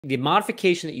The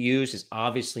modification that you use is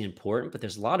obviously important, but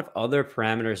there's a lot of other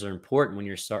parameters that are important when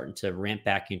you're starting to ramp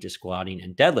back into squatting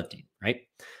and deadlifting, right?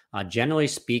 Generally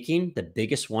speaking, the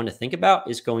biggest one to think about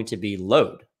is going to be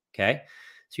load. Okay.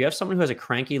 So you have someone who has a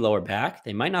cranky lower back.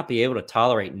 They might not be able to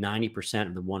tolerate 90%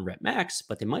 of the 1 rep max,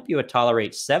 but they might be able to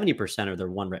tolerate 70% of their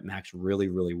 1 rep max really,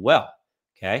 really well.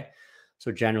 Okay.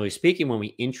 So generally speaking, when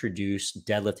we introduce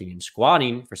deadlifting and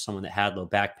squatting for someone that had low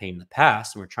back pain in the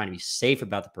past, and we're trying to be safe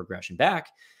about the progression back,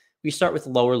 we start with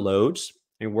lower loads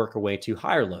and work our way to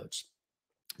higher loads.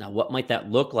 Now, what might that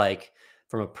look like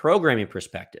from a programming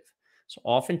perspective? So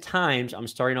oftentimes I'm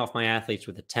starting off my athletes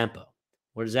with a tempo.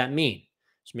 What does that mean?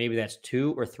 So maybe that's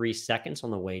 2 or 3 seconds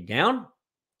on the way down,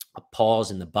 a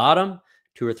pause in the bottom,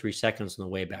 2 or 3 seconds on the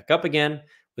way back up again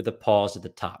with a pause at the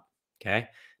top. Okay.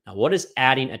 Now, what does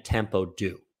adding a tempo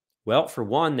do? Well, for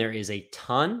one, there is a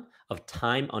ton of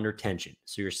time under tension.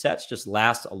 So your sets just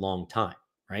last a long time,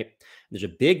 right? There's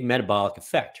a big metabolic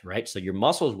effect, right? So your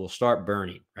muscles will start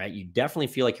burning, right? You definitely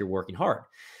feel like you're working hard.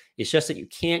 It's just that you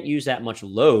can't use that much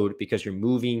load because you're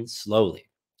moving slowly,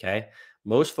 okay?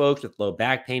 Most folks with low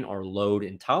back pain are load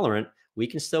intolerant. We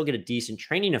can still get a decent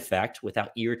training effect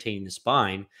without irritating the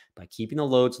spine by keeping the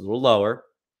loads a little lower,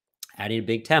 adding a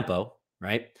big tempo,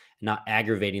 right? And not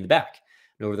aggravating the back.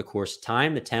 And over the course of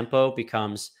time, the tempo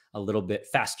becomes a little bit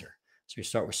faster. So you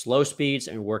start with slow speeds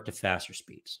and work to faster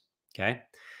speeds, okay?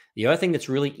 The other thing that's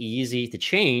really easy to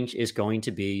change is going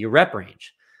to be your rep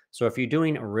range. So if you're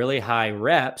doing really high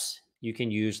reps, you can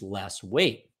use less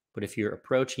weight. But if you're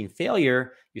approaching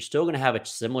failure, you're still going to have a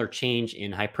similar change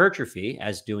in hypertrophy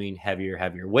as doing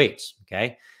heavier weights,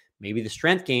 okay? Maybe the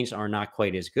strength gains are not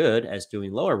quite as good as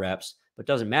doing lower reps, but it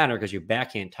doesn't matter because your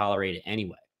back can't tolerate it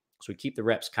anyway. So we keep the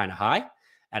reps kind of high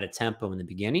at a tempo in the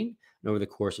beginning. And over the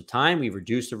course of time, we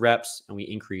reduce the reps and we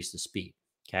increase the speed,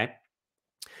 okay?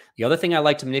 The other thing I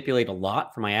like to manipulate a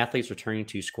lot for my athletes returning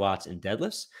to squats and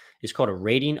deadlifts is called a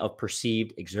rating of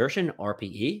perceived exertion,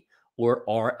 RPE, or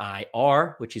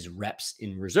RIR, which is reps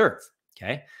in reserve,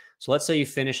 okay? So let's say you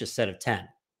finish a set of 10,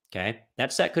 okay?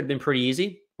 That set could have been pretty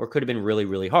easy or could have been really,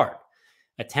 really hard.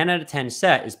 A 10 out of 10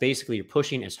 set is basically you're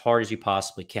pushing as hard as you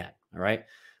possibly can, all right?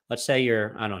 Let's say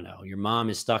I don't know, your mom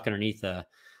is stuck underneath a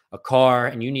car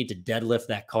and you need to deadlift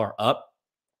that car up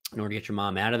in order to get your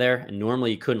mom out of there. And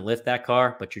normally you couldn't lift that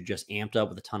car, but you're just amped up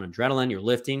with a ton of adrenaline. You're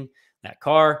lifting that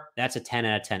car. That's a 10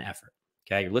 out of 10 effort.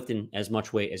 Okay. You're lifting as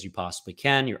much weight as you possibly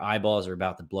can. Your eyeballs are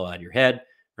about to blow out of your head,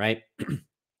 right?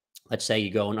 Let's say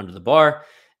you go in under the bar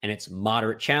and it's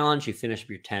moderate challenge. You finish up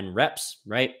your 10 reps,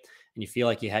 right? And you feel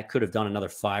like you could have done another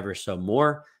 5 or so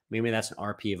more. Maybe that's an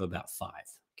RP of about 5.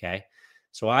 Okay.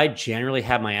 So I generally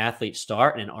have my athletes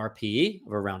start in an RPE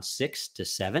of around 6 to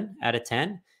 7 out of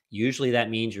 10. Usually that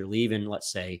means you're leaving,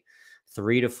 let's say,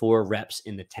 3 to 4 reps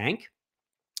in the tank.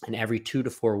 And every 2 to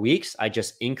 4 weeks, I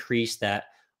just increase that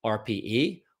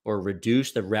RPE or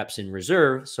reduce the reps in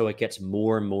reserve so it gets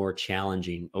more and more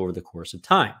challenging over the course of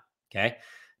time. Okay.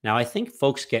 Now, I think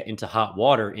folks get into hot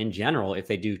water in general if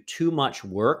they do too much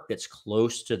work that's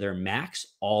close to their max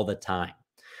all the time.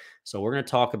 So we're going to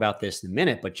talk about this in a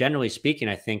minute, but generally speaking,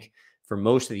 I think for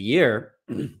most of the year,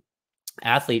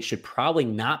 athletes should probably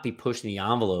not be pushing the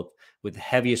envelope with the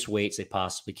heaviest weights they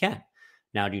possibly can.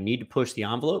 Now, do you need to push the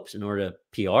envelopes in order to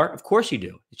PR? Of course you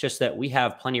do. It's just that we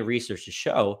have plenty of research to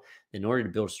show that in order to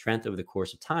build strength over the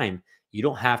course of time, you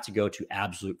don't have to go to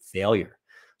absolute failure.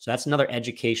 So that's another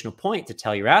educational point to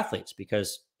tell your athletes,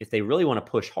 because if they really want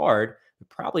to push hard, they're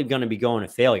probably going to be going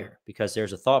to failure because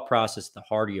there's a thought process. The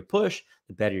harder you push,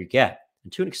 the better you get.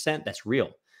 And to an extent, that's real.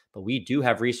 But we do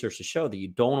have research to show that you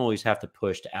don't always have to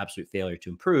push to absolute failure to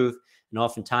improve. And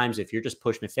oftentimes, if you're just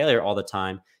pushing to failure all the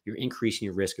time, you're increasing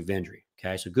your risk of injury.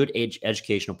 Okay, so good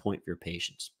educational point for your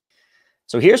patients.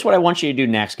 So here's what I want you to do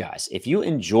next, guys. If you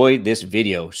enjoyed this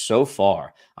video so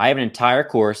far, I have an entire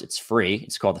course. It's free.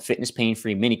 It's called the Fitness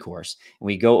Pain-Free Mini Course. And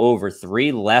we go over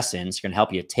 3 lessons going to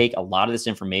help you take a lot of this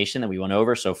information that we went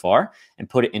over so far and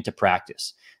put it into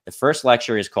practice. The first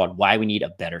lecture is called Why We Need a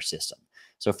Better System.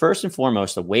 So first and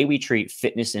foremost, the way we treat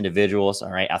fitness individuals, all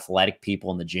right, athletic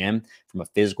people in the gym from a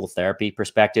physical therapy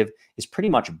perspective is pretty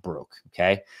much broke,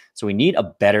 okay? So we need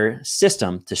a better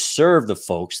system to serve the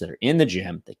folks that are in the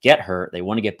gym, that get hurt, they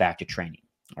want to get back to training,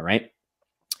 all right?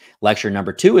 Lecture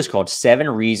number 2 is called 7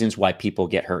 Reasons Why People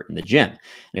Get Hurt in the Gym. And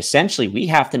essentially, we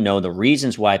have to know the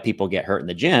reasons why people get hurt in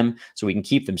the gym so we can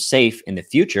keep them safe in the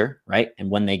future, right? And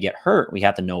when they get hurt, we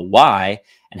have to know why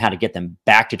and how to get them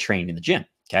back to training in the gym.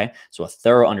 Okay, so a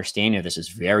thorough understanding of this is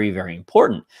very, very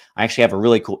important. I actually have a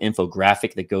really cool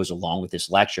infographic that goes along with this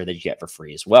lecture that you get for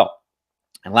free as well.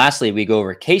 And lastly, we go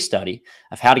over a case study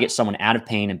of how to get someone out of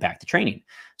pain and back to training.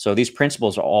 So these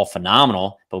principles are all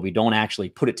phenomenal, but we don't actually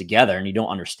put it together and you don't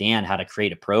understand how to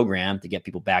create a program to get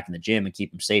people back in the gym and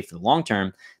keep them safe for the long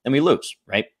term, then we lose,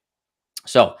 right?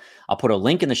 So I'll put a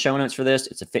link in the show notes for this.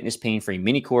 It's a fitness pain-free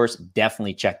mini course.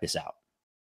 Definitely check this out.